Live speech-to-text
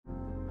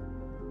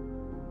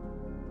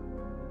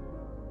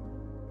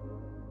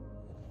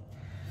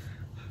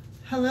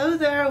Hello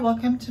there,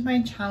 welcome to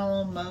my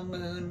channel, Mo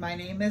Moon. My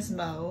name is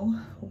Mo.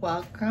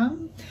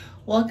 Welcome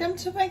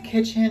to my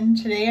kitchen.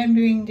 Today I'm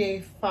doing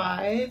day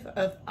 5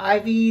 of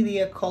Ivy the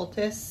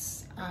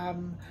Occultist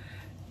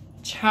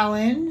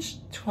challenge,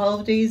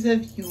 12 days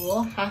of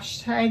Yule,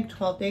 hashtag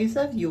 12 days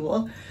of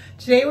Yule.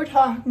 Today we're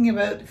talking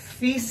about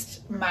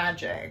feast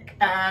magic,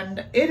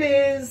 and it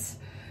is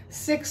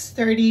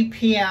 6:30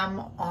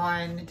 p.m.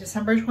 on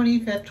December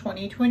 25th,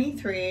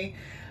 2023.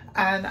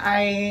 And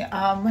I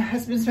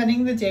has been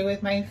spending the day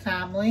with my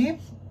family,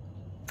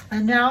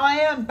 and now I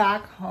am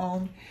back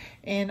home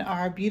in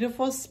our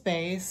beautiful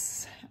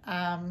space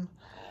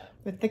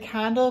with the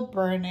candle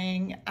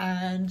burning,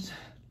 and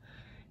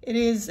it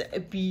is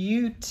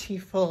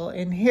beautiful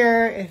in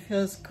here. It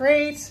feels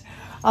great.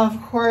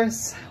 Of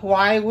course,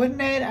 why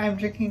wouldn't it? I'm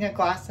drinking a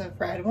glass of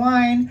red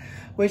wine,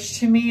 which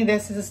to me,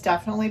 this is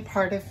definitely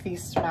part of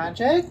feast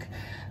magic,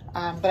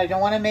 but I don't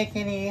want to make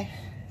any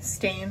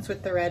stains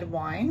with the red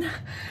wine.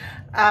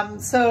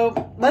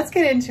 So let's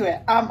get into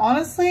it.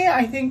 Honestly,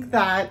 I think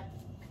that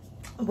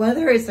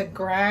whether it's a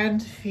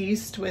grand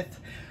feast with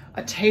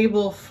a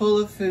table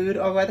full of food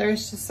or whether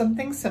it's just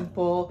something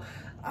simple,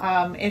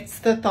 it's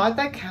the thought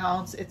that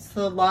counts. It's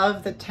the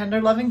love, the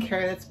tender love and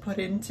care that's put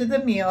into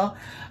the meal.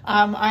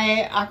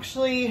 I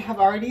actually have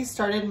already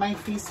started my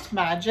feast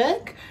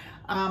magic.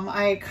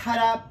 I cut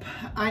up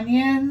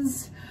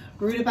onions,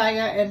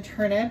 rutabaga and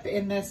turnip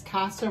in this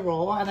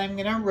casserole, and I'm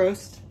gonna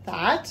roast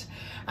that.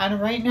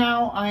 And right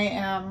now I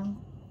am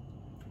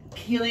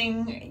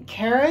peeling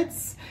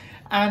carrots,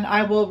 and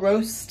I will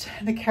roast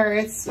the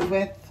carrots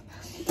with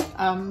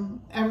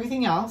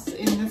everything else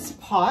in this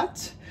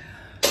pot.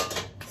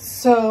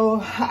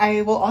 So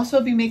I will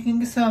also be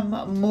making some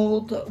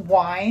mulled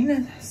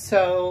wine,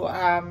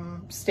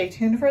 so stay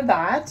tuned for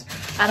that.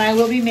 And I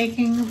will be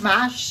making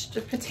mashed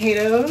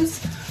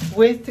potatoes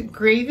with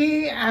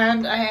gravy,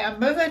 and I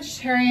am a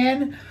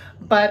vegetarian,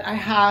 but I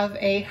have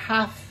a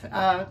half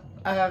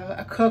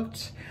a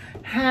cooked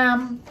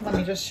ham. Let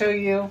me just show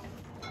you.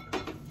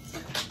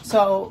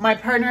 So my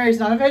partner is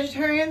not a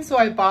vegetarian, so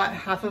I bought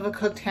half of a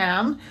cooked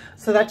ham.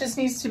 So that just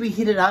needs to be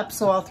heated up.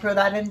 So I'll throw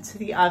that into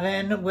the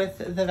oven with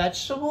the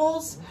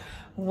vegetables.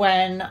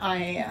 When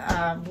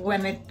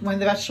the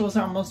vegetables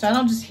are almost done,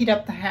 I'll just heat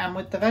up the ham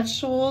with the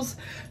vegetables.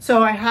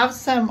 So I have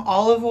some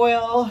olive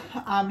oil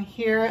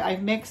here.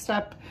 I've mixed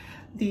up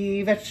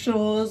the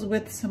vegetables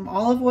with some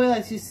olive oil.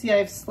 As you see,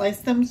 I've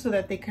sliced them so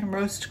that they can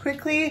roast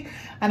quickly,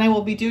 and I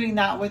will be doing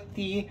that with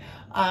the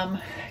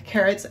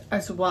carrots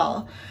as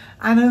well.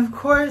 And of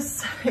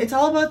course, it's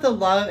all about the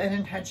love and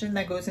intention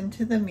that goes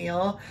into the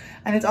meal,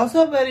 and it's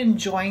also about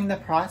enjoying the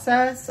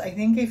process. I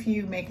think if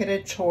you make it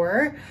a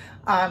chore,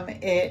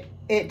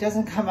 it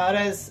doesn't come out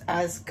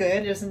as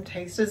good, it doesn't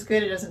taste as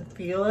good, it doesn't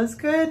feel as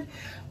good.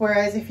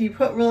 Whereas if you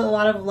put really a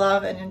lot of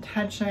love and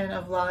intention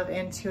of love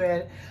into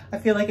it, I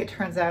feel like it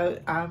turns out,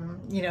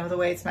 you know, the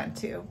way it's meant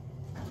to.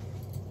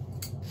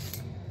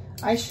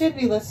 I should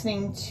be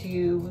listening to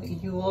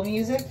Yule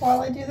music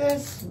while I do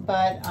this,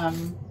 but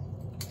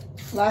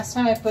last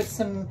time I put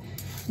some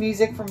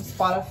music from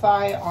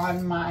Spotify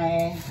on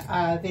my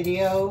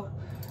video,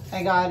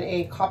 I got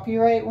a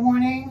copyright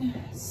warning,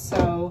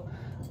 so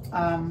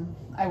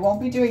I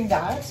won't be doing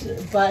that,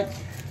 but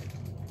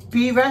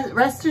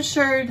rest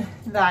assured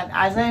that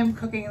as I am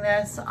cooking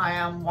this, I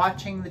am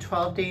watching the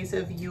 12 days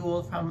of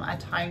Yule from A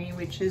Tiny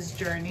Witch's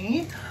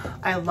Journey.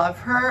 I love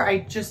her. I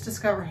just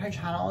discovered her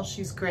channel.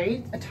 She's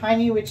great. A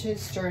Tiny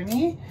Witch's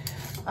Journey.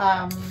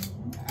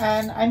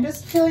 And I'm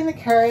just peeling the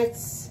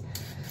carrots.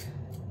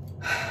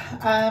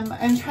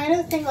 I'm trying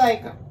to think,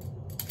 like,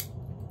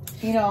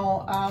 you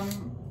know,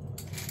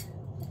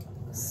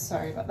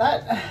 sorry about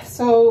that.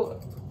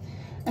 So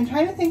I'm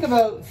trying to think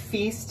about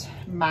feast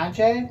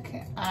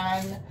magic,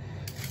 and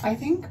I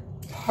think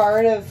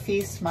part of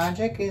feast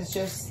magic is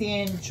just the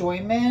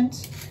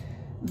enjoyment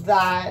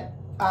that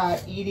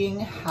eating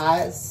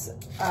has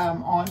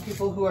on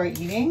people who are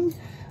eating.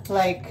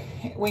 Like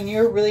when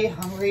you're really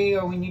hungry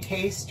or when you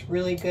taste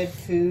really good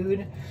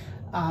food,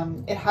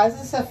 it has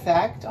this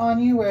effect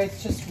on you where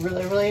it's just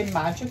really, really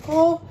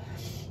magical.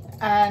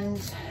 And,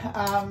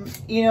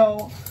 you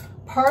know,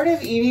 part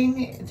of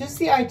eating, just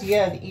the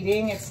idea of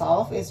eating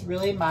itself is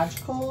really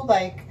magical.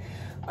 Like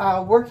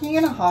working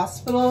in a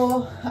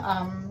hospital,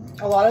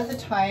 a lot of the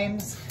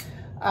times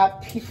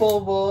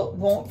people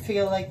won't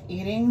feel like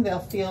eating. They'll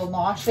feel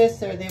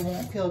nauseous, or they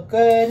won't feel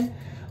good,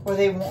 or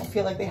they won't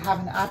feel like they have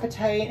an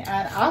appetite.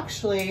 And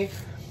actually,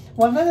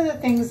 one of the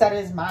things that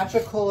is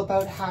magical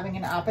about having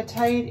an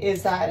appetite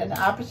is that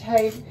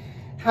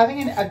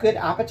having a good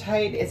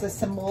appetite is a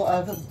symbol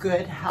of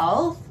good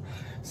health.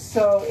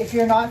 So if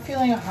you're not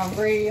feeling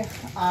hungry,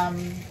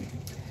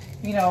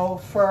 you know,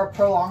 for a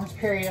prolonged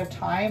period of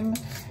time,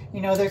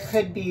 you know, there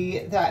could be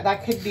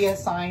that could be a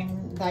sign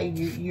that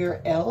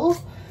you're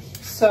ill.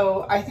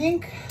 So I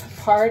think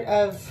part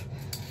of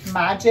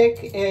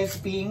magic is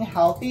being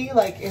healthy.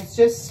 Like, it's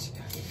just,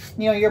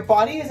 you know, your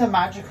body is a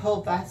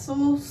magical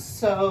vessel.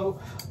 So,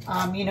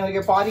 you know,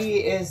 your body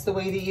is the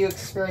way that you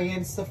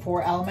experience the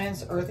 4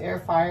 elements, earth, air,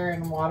 fire,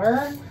 and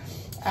water.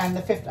 and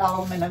the fifth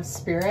element of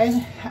spirit.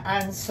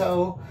 And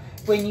so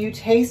when you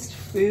taste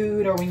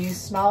food, or when you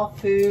smell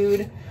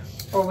food,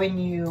 or when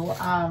you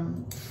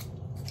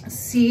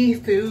see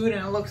food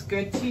and it looks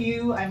good to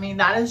you, I mean,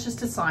 that is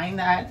just a sign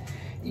that,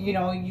 you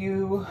know,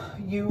 you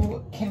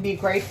can be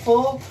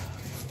grateful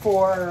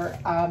for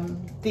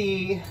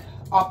the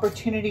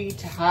opportunity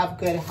to have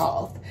good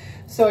health.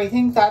 So I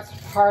think that's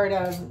part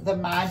of the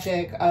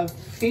magic of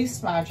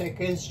feast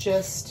magic, is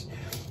just,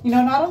 you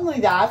know, not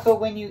only that,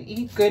 but when you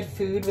eat good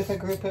food with a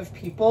group of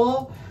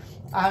people,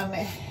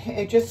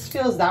 it just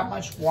feels that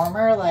much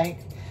warmer. Like,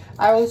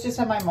 I was just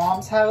at my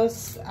mom's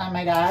house,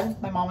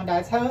 my mom and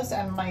dad's house,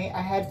 and I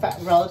had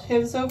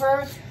relatives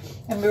over,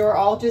 and we were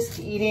all just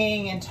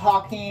eating and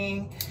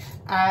talking,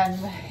 and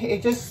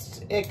it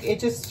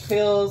just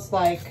feels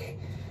like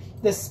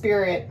the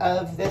spirit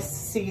of this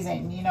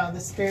season, you know, the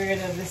spirit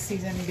of this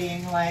season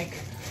being like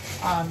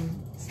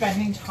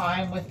spending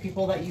time with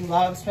people that you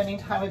love, spending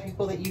time with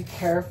people that you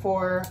care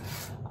for,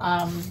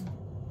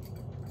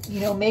 you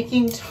know,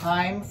 making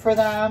time for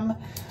them.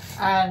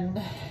 And,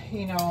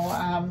 you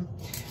know,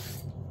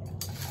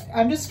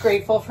 I'm just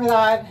grateful for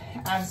that.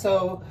 And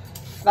so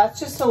that's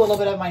just a little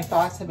bit of my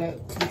thoughts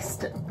about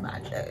feast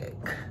magic.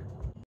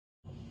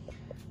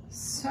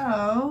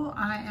 So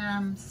I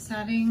am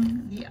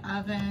setting the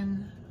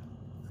oven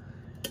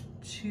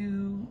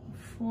to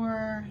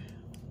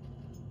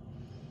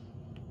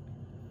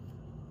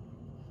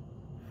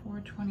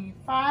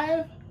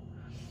 425.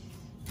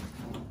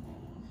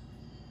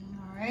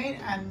 All right,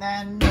 and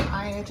then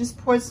I just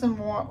poured some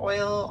more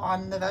oil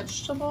on the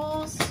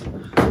vegetables.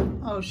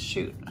 Oh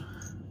shoot,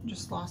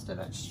 just lost a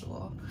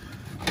vegetable.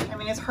 I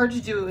mean, it's hard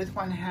to do it with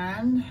one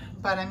hand,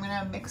 but I'm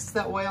gonna mix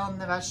the oil in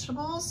the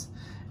vegetables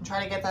and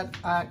try to get that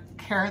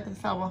carrot that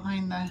fell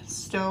behind the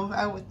stove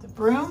out with the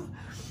broom.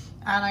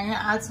 And I'm gonna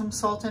add some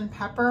salt and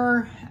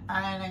pepper,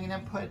 and I'm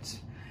gonna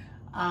put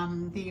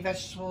the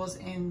vegetables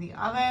in the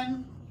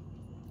oven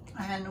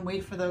and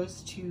wait for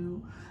those to,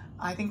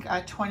 I think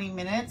 20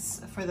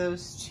 minutes for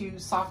those to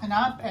soften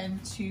up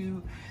and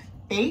to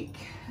bake.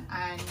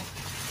 And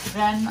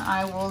then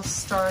I will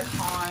start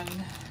on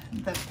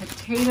the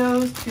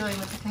potatoes, peeling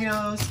the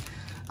potatoes,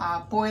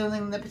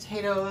 boiling the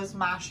potatoes,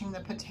 mashing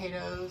the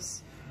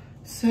potatoes.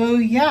 So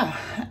yeah,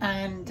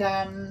 and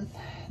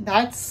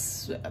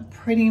that's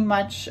pretty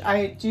much,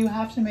 I do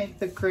have to make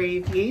the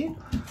gravy.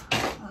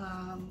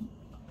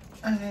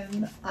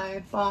 And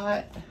I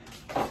bought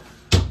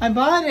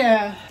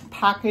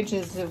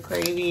packages of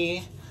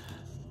gravy,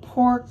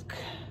 pork,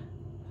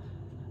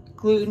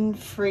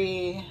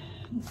 gluten-free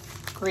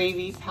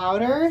gravy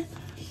powder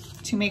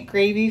to make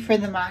gravy for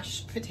the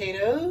mashed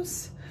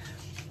potatoes.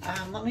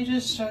 Let me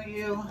just show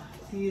you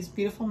these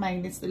beautiful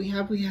magnets that we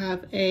have. We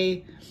have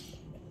a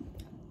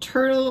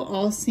turtle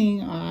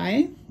all-seeing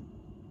eye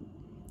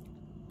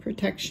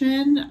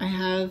protection. I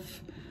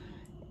have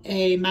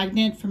a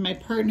magnet from my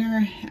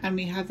partner, and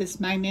we have this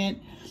magnet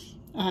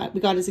we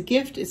got as a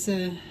gift. It's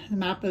a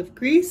map of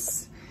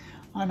Greece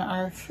on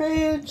our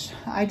fridge.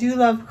 I do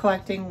love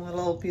collecting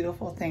little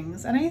beautiful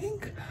things, and I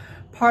think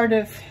part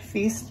of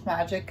feast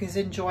magic is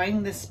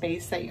enjoying the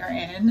space that you're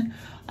in.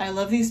 I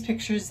love these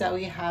pictures that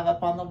we have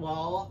up on the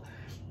wall.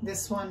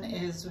 This one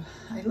is,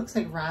 it looks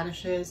like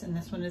radishes, and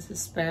this one is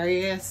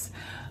asparagus.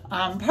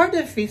 Part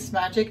of feast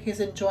magic is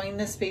enjoying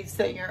the space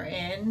that you're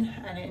in,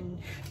 and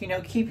you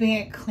know, keeping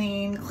it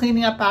clean,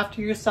 cleaning up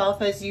after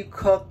yourself as you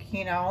cook,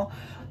 you know.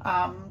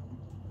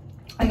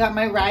 I got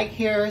my rag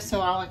here,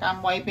 so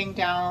I'm wiping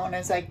down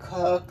as I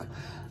cook.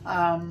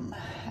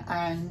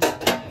 And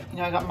you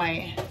know, I got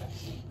my,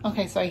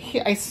 okay, so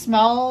I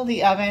smell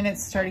the oven.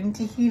 It's starting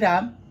to heat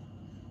up.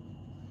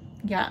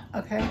 Yeah,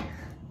 okay.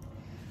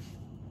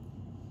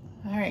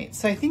 All right,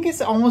 so I think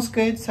it's almost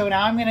good. So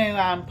now I'm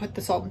gonna put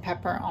the salt and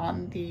pepper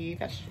on the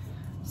vegetables.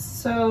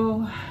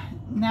 So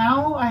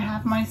now I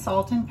have my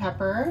salt and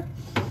pepper.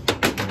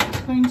 I'm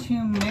just going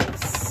to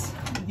mix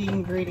the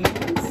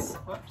ingredients.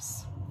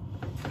 Whoops.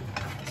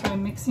 So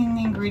I'm mixing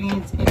the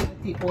ingredients in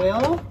with the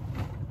oil.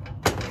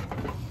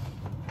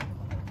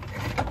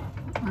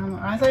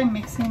 As I'm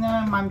mixing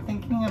them, I'm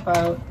thinking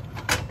about,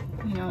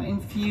 you know,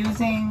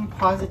 infusing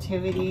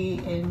positivity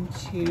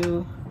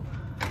into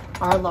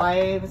our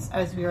lives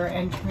as we are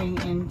entering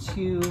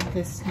into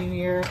this new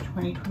year,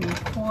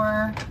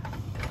 2024.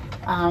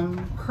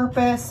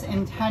 Purpose,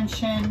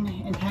 intention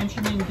in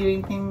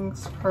doing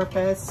things,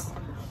 purpose,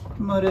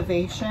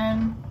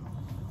 motivation.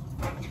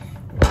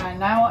 And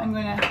now I'm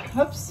gonna,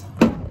 oops,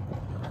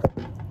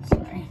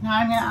 sorry. Now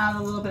I'm gonna add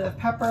a little bit of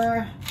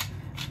pepper,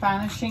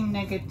 banishing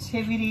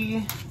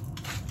negativity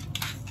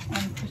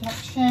and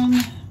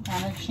protection,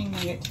 banishing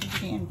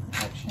negativity and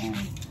protection,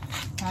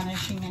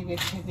 banishing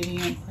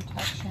negativity and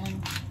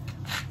protection,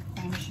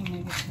 banishing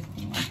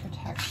negativity and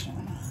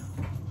protection.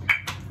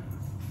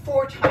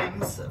 4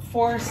 times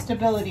for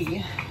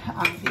stability,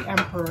 the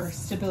Emperor,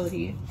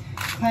 stability.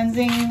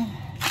 Cleansing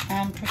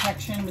and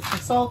protection with the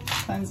salt,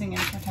 cleansing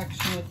and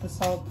protection with the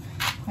salt,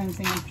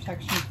 cleansing and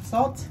protection with the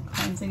salt,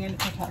 cleansing and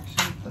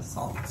protection with the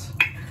salt.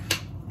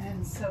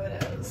 And so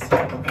it is.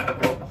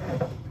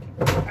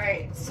 All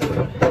right, so,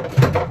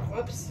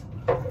 whoops,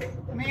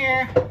 come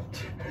here.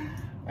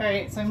 All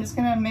right, so I'm just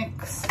gonna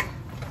mix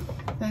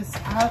this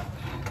up.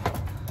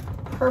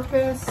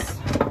 Purpose,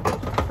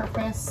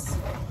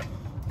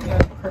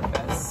 yeah,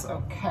 purpose,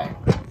 okay.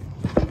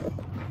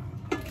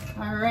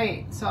 All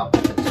right, so I'll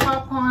put the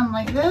top on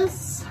like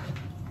this.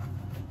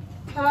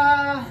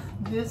 Ta-da!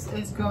 This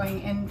is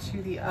going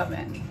into the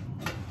oven.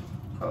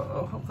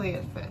 Oh, hopefully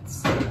it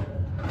fits.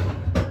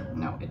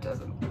 No, it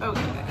doesn't.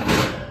 Okay.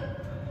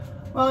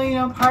 Well, you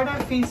know, part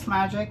of Feast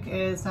Magic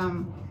is,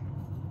 you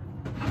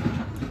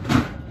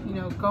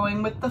know,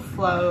 going with the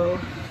flow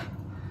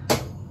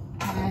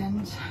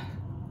and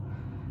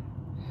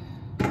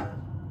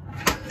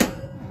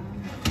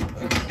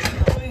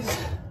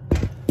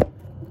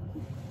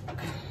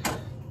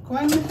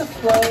going with the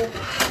flow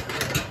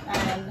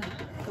and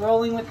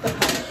rolling with the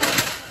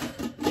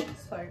punch.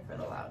 Sorry for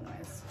the loud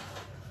noise.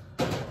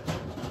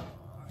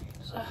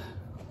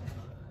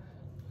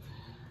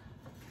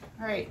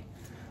 All right,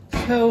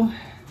 so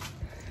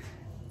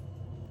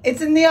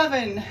it's in the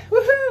oven.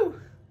 Woohoo!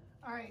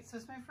 All right, so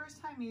it's my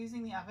first time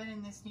using the oven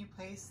in this new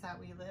place that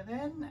we live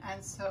in,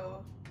 and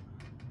so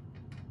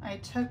I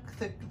took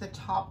the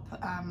top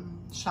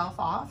shelf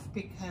off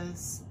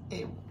because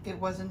it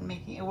wasn't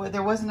making it.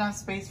 There wasn't enough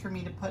space for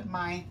me to put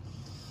my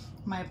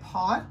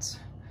pot,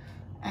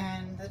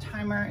 and the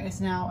timer is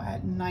now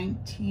at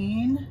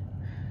 19.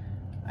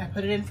 I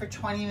put it in for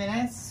 20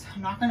 minutes.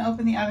 I'm not going to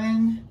open the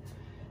oven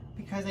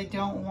because I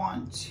don't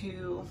want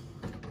to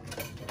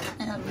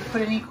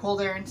put any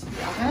cold air into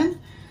the oven.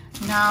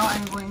 Now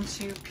I'm going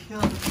to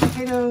peel the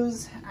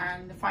potatoes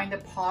and find a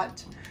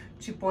pot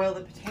to boil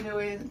the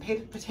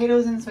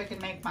potatoes in so I can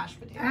make mashed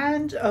potatoes.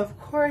 And of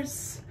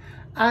course,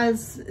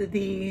 as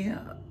the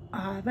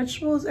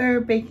vegetables are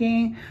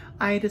baking,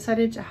 I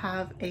decided to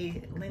have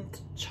a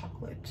Lindt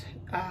chocolate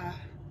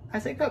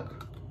as I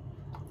cook.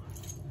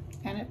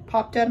 And it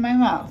popped out of my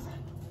mouth.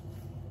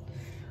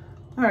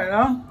 There we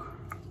go.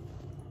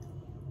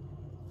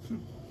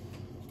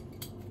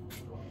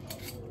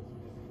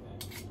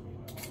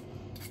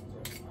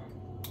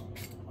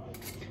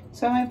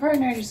 So my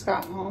partner just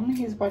got home.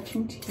 He's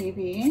watching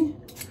TV,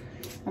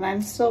 and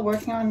I'm still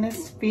working on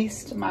this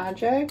Feast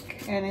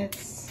Magic, and it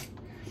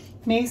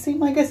may seem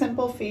like a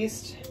simple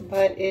feast,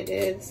 but it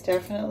is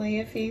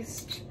definitely a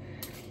feast.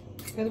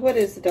 Because what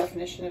is the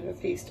definition of a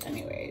feast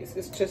anyways?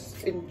 It's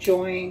just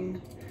enjoying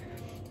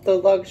the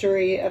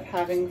luxury of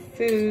having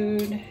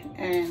food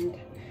and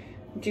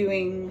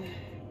doing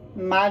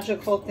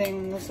magical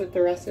things with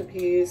the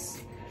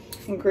recipes,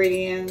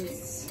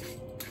 ingredients.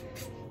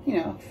 You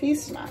know,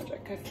 feast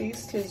magic. A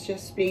feast is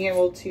just being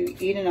able to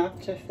eat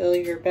enough to fill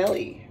your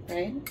belly,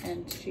 right?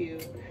 And to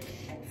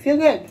feel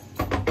good.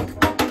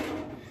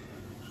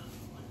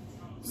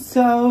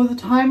 So the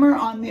timer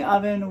on the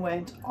oven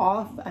went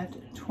off at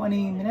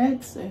 20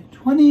 minutes.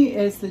 20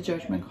 is the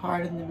judgment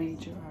card in the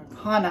Major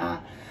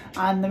Arcana.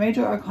 And the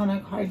Major Arcana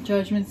card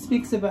judgment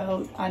speaks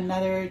about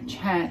another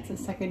chance, a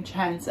second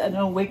chance, an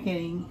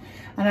awakening.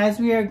 And as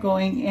we are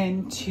going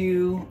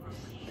into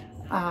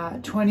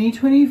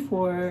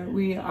 2024,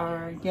 we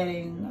are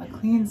getting a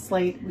clean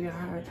slate. We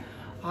are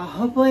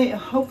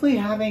hopefully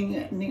having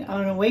an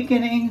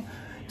awakening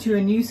to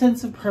a new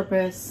sense of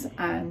purpose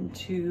and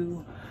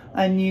to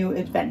a new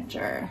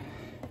adventure.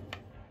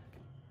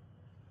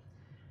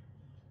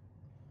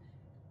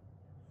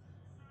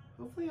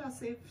 Hopefully I'll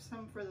save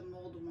some for the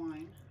mulled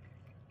wine.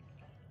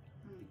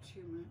 Not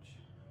too much.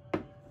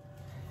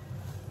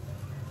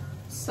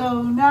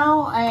 So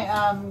now I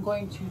am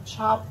going to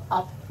chop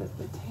up the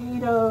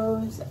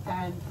potatoes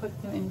and put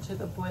them into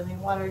the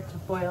boiling water to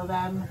boil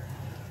them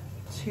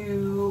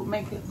to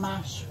make it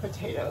mashed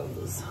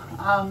potatoes.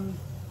 I'm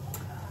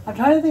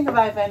trying to think if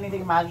I have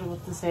anything magical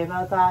to say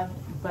about that,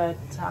 but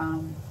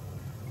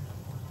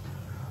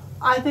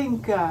I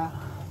think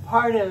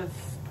part of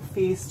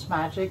Feast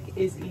Magic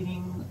is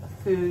eating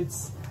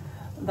foods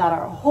that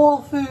are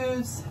whole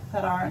foods,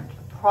 that aren't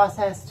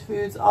processed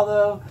foods,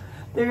 although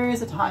there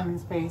is a time and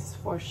space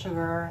for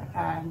sugar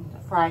and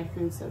fried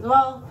foods as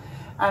well.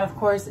 And of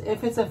course,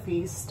 if it's a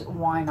feast,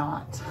 why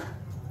not?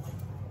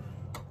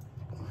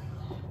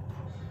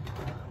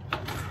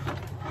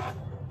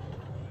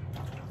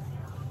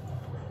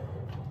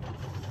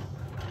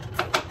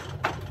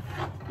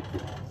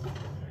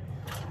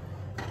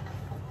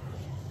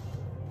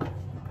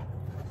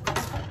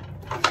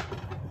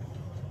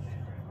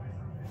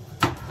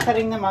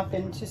 Cutting them up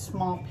into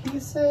small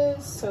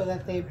pieces so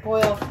that they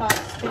boil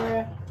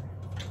faster.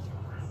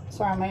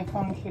 Sorry, my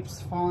phone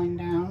keeps falling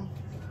down.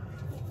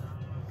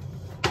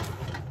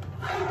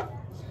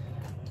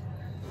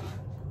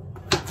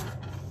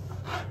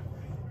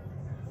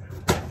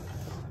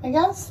 I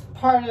guess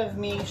part of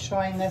me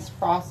showing this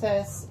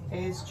process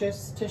is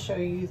just to show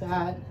you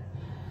that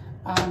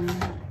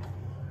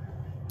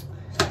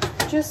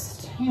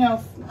just, you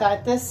know,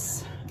 that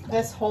this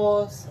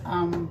whole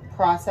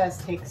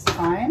process takes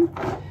time,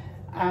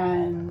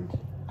 and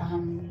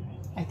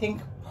I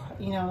think,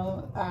 you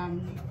know,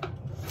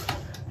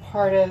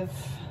 part of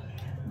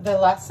the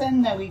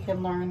lesson that we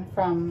can learn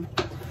from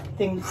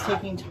things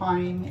taking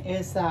time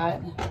is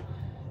that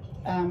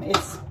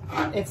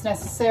it's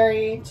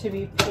necessary to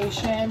be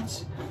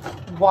patient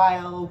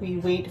while we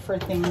wait for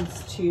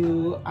things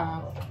to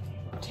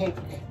take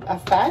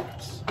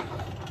effect,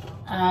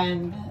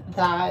 and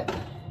that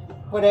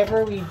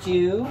whatever we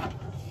do,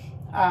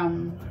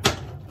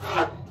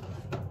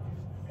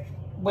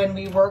 when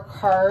we work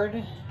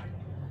hard,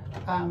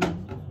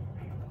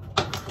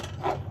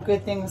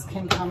 good things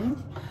can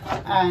come,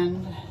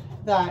 and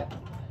that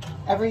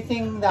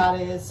everything that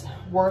is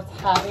worth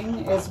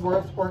having is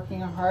worth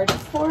working hard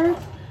for,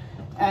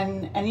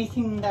 and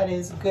anything that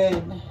is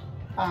good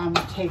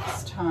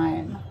takes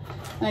time.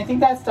 And I think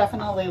that's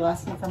definitely a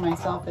lesson for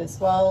myself as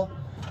well,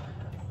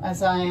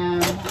 as I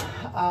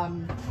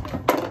am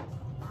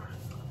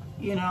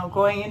you know,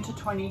 going into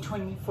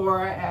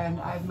 2024,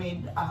 and I've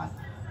made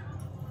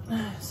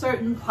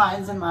certain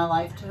plans in my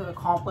life to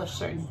accomplish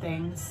certain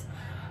things,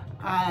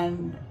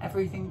 and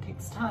everything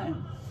takes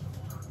time.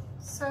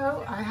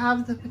 So I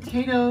have the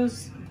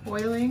potatoes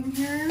boiling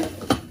here,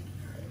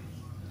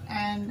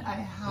 and I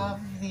have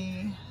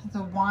the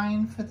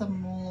wine for the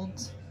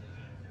mulled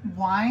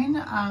wine.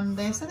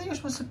 They said that you're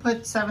supposed to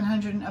put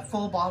a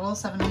full bottle,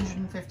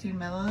 750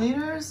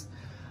 milliliters,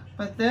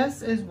 but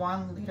this is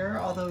 1 liter,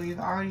 although we've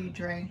already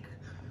drank,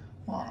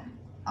 well,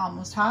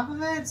 almost half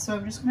of it. So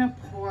I'm just gonna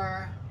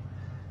pour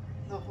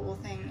the whole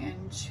thing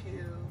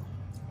into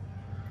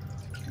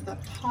the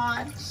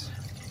pot.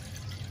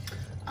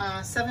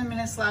 7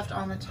 minutes left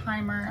on the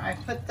timer. I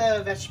put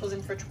the vegetables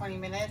in for 20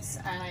 minutes,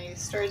 and I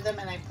stirred them,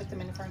 and I put them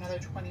in for another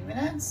 20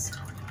 minutes.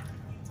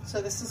 So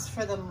this is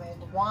for the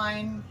mulled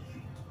wine.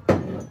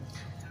 And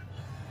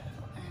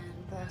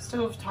the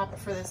stove top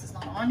for this is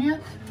not on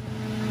yet.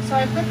 So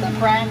I put the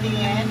brandy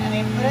in, and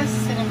I put a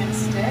cinnamon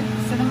stick.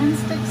 Cinnamon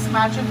sticks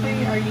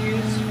magically are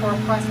used for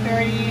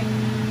prosperity,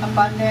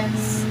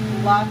 abundance,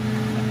 luck,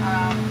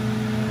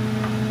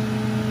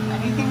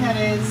 anything that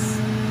is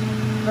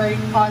very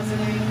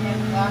positive in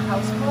the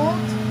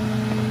household.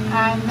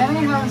 And then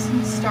I have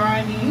some star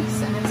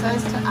anise, and it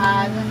says to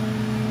add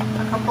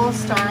a couple of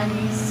star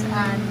anise,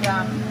 and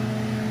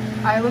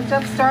I looked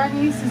up star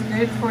anise is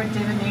good for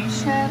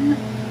divination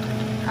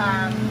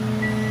and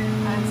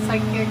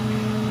psychic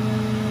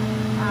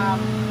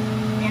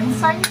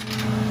insight.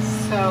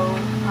 So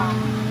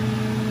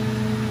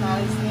that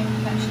is the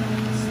intention of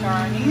the star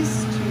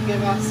anise, to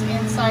give us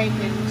insight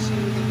into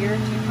the year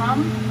to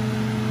come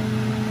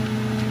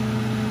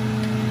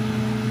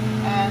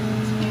and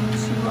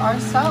into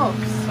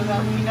ourselves, so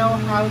that we know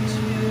how to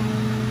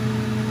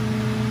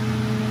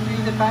do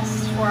the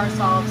best for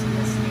ourselves in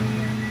this new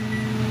year.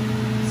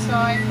 So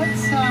I put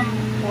some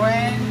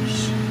orange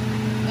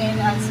in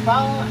as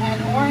well,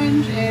 and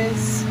orange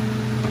is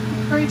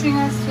encouraging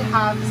us to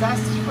have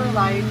zest for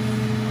life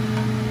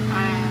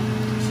and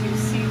to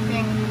see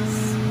things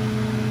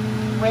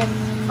with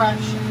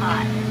fresh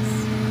eyes.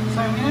 So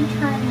I'm going to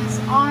turn this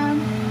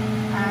on,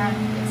 and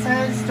it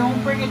says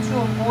don't bring it to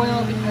a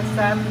boil because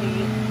then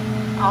the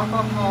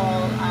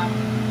alcohol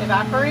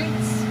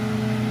evaporates,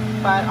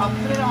 but I'll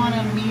put it on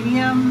a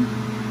medium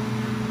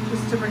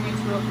just to bring it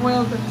to a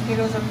boil. The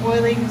potatoes are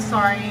boiling.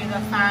 Sorry,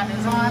 the fan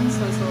is on,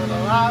 so it's a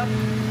little loud,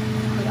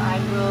 but I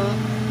will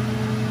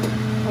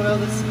boil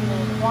this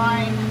mulled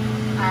wine,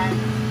 and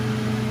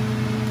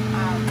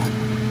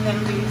then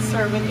we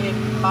serve it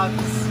in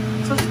mugs.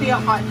 It's supposed to be a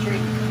hot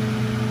drink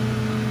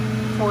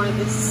for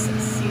this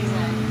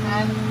season.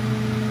 And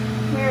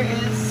here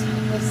is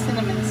the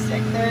cinnamon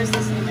stick. There's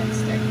the cinnamon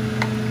stick.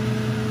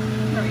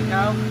 There we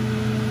go.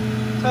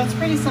 So it's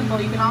pretty simple.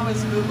 You can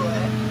always Google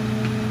it.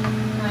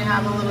 And I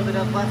have a little bit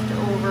of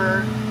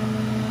leftover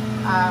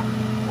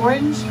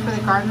orange for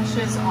the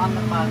garnishes on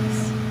the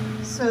mugs.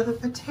 So the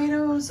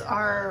potatoes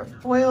are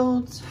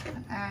boiled,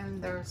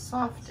 and they're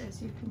soft,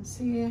 as you can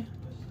see.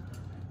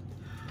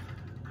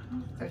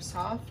 They're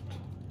soft.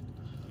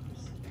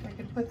 I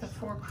could put the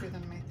fork through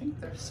them. I think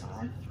they're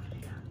soft.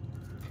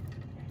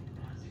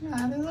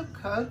 Yeah, they look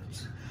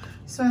cooked.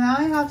 So now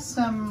I have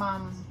some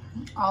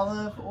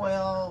olive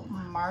oil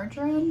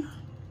margarine,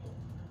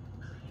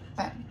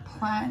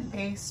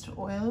 plant-based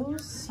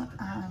oils. So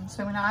I'm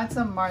going to add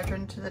some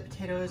margarine to the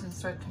potatoes and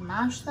start to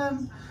mash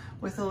them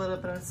with a little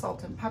bit of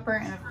salt and pepper.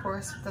 And of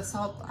course, with the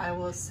salt, I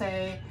will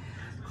say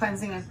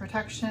cleansing and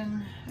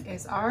protection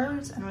is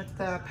ours. And with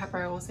the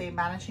pepper, I will say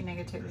banishing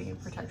negativity and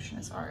protection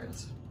is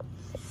ours.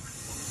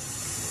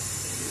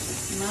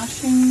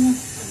 Mashing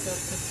the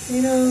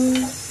potatoes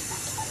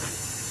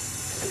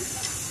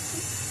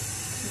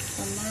with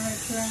the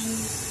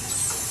margarine.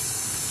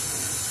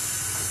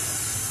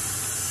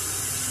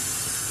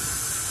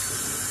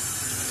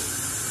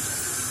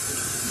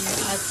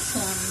 Add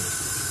some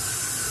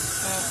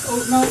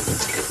oat milk.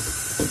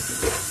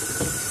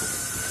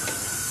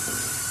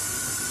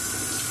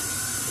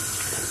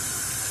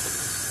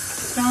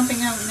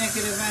 Stomping out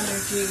negative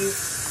energies.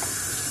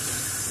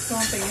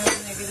 Stomping out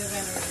negative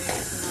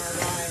energies in our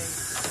lives.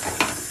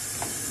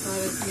 That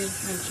is the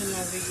intention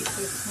of this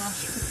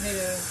mashed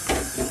potato.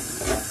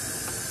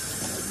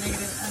 So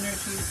negative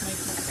energies might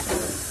be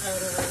stomped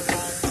out of our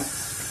lives.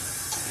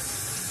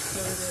 So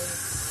it is.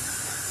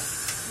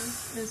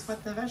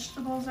 what the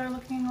vegetables are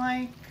looking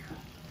like.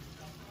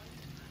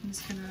 I'm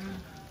just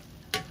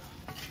gonna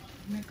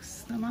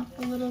mix them up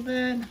a little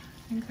bit. I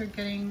think they're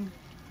getting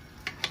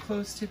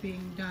close to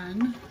being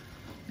done.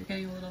 They're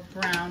getting a little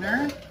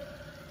browner.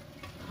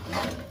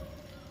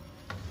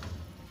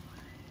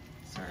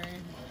 Sorry,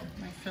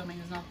 my filming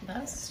is not the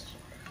best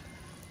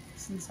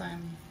since there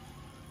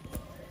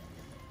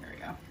we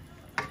go.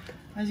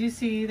 As you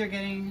see, they're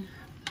getting,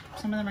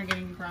 some of them are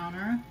getting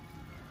browner.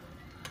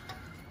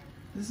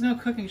 This is no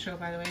cooking show,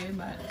 by the way,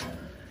 but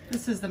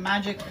this is the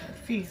Magic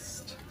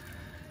Feast.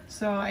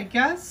 So I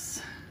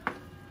guess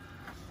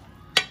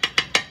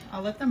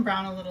I'll let them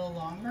brown a little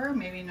longer,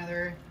 maybe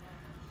another,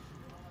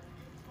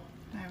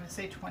 I would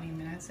say 20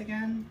 minutes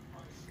again.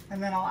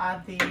 And then I'll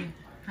add the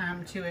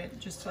ham to it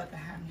just to let the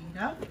ham heat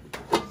up.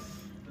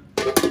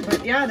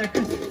 But yeah, they're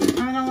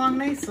coming along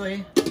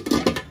nicely. There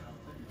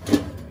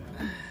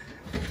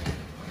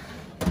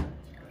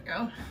we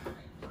go.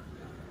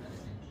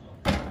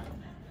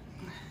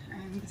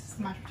 And this,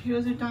 the mashed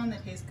potatoes are done, they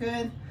taste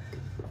good.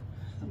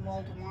 The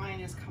mulled wine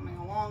is coming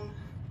along,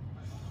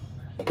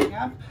 heating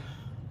up.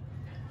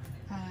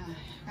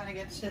 Gotta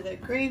get to the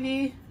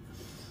gravy,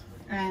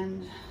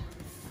 and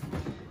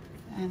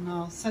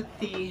I'll set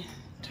the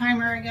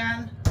timer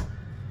again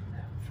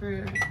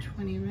for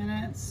 20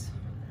 minutes.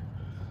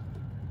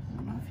 I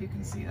don't know if you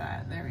can see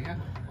that. There we go.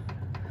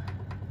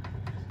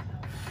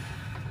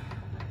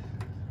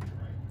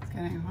 It's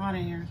getting hot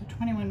in here. So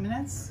 21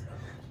 minutes.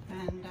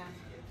 And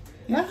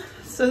yeah,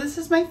 so this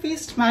is my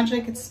Feast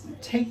Magic. It's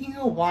taking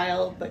a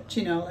while, but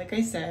you know, like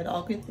I said,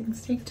 all good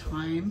things take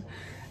time.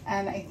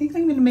 And I think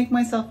I'm going to make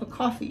myself a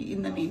coffee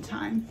in the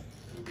meantime.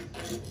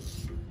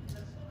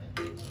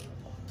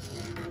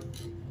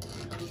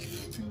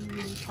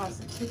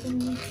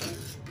 Positivity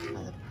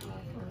by the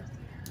power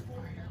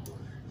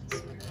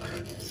of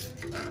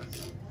fire.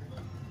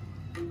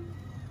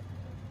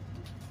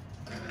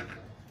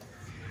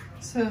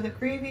 So the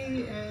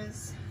gravy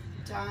is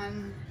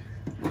done.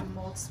 The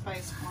mulled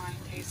spice wine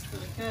tastes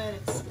really good.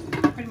 It's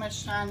pretty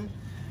much done.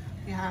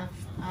 We have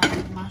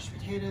mashed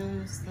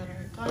potatoes that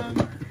are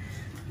done.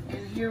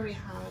 And here we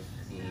have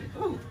the,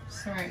 oh,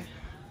 sorry,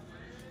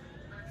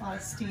 a lot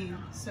of steam.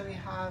 So we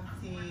have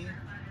the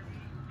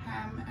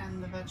ham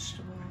and the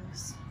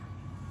vegetables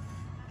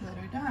that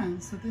are done.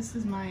 So this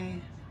is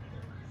my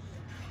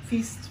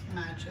Feast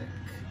Magic.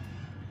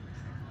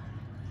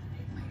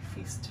 My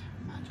Feast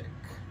Magic.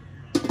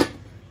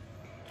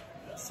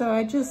 So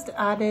I just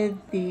added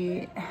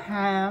the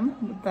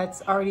ham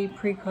that's already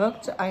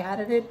pre-cooked. I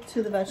added it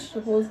to the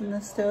vegetables in the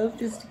stove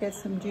just to get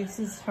some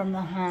juices from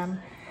the ham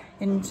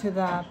into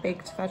the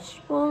baked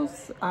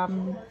vegetables.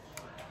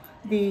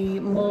 The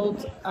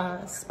mulled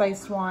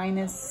spiced wine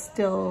is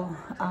still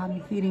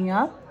heating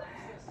up,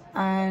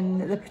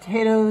 and the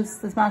potatoes,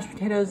 the mashed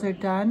potatoes are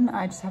done.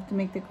 I just have to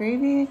make the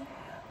gravy.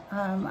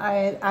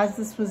 As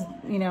this was,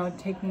 you know,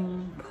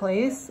 taking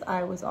place,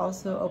 I was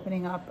also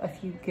opening up a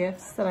few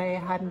gifts that I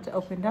hadn't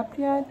opened up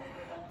yet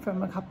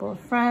from a couple of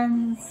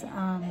friends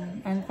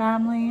and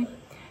family.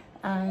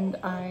 And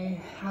I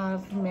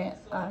have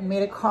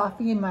made a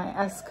coffee in my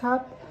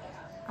S-Cup.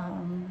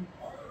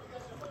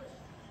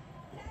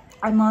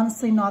 I'm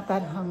honestly not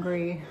that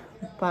hungry,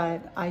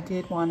 but I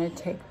did want to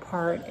take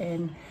part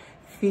in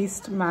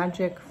Feast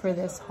Magic for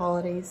this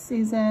holiday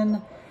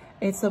season.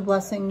 It's a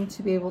blessing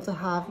to be able to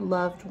have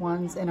loved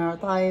ones in our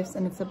lives,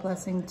 and it's a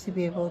blessing to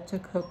be able to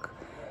cook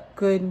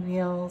good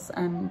meals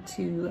and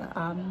to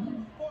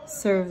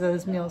serve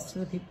those meals to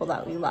the people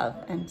that we love,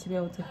 and to be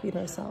able to feed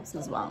ourselves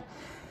as well.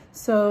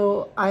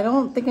 So I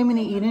don't think I'm going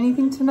to eat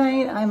anything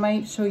tonight. I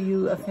might show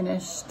you a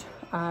finished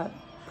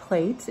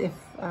plate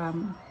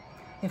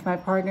if my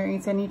partner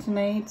eats any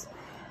tonight.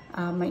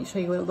 I might show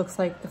you what it looks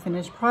like, the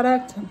finished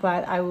product,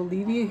 but I will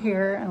leave you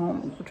here. I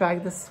won't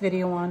drag this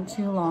video on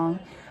too long,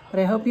 but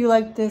I hope you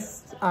liked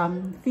this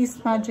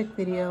Feast Magic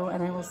video,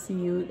 and I will see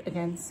you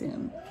again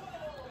soon.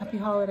 Happy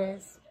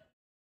holidays.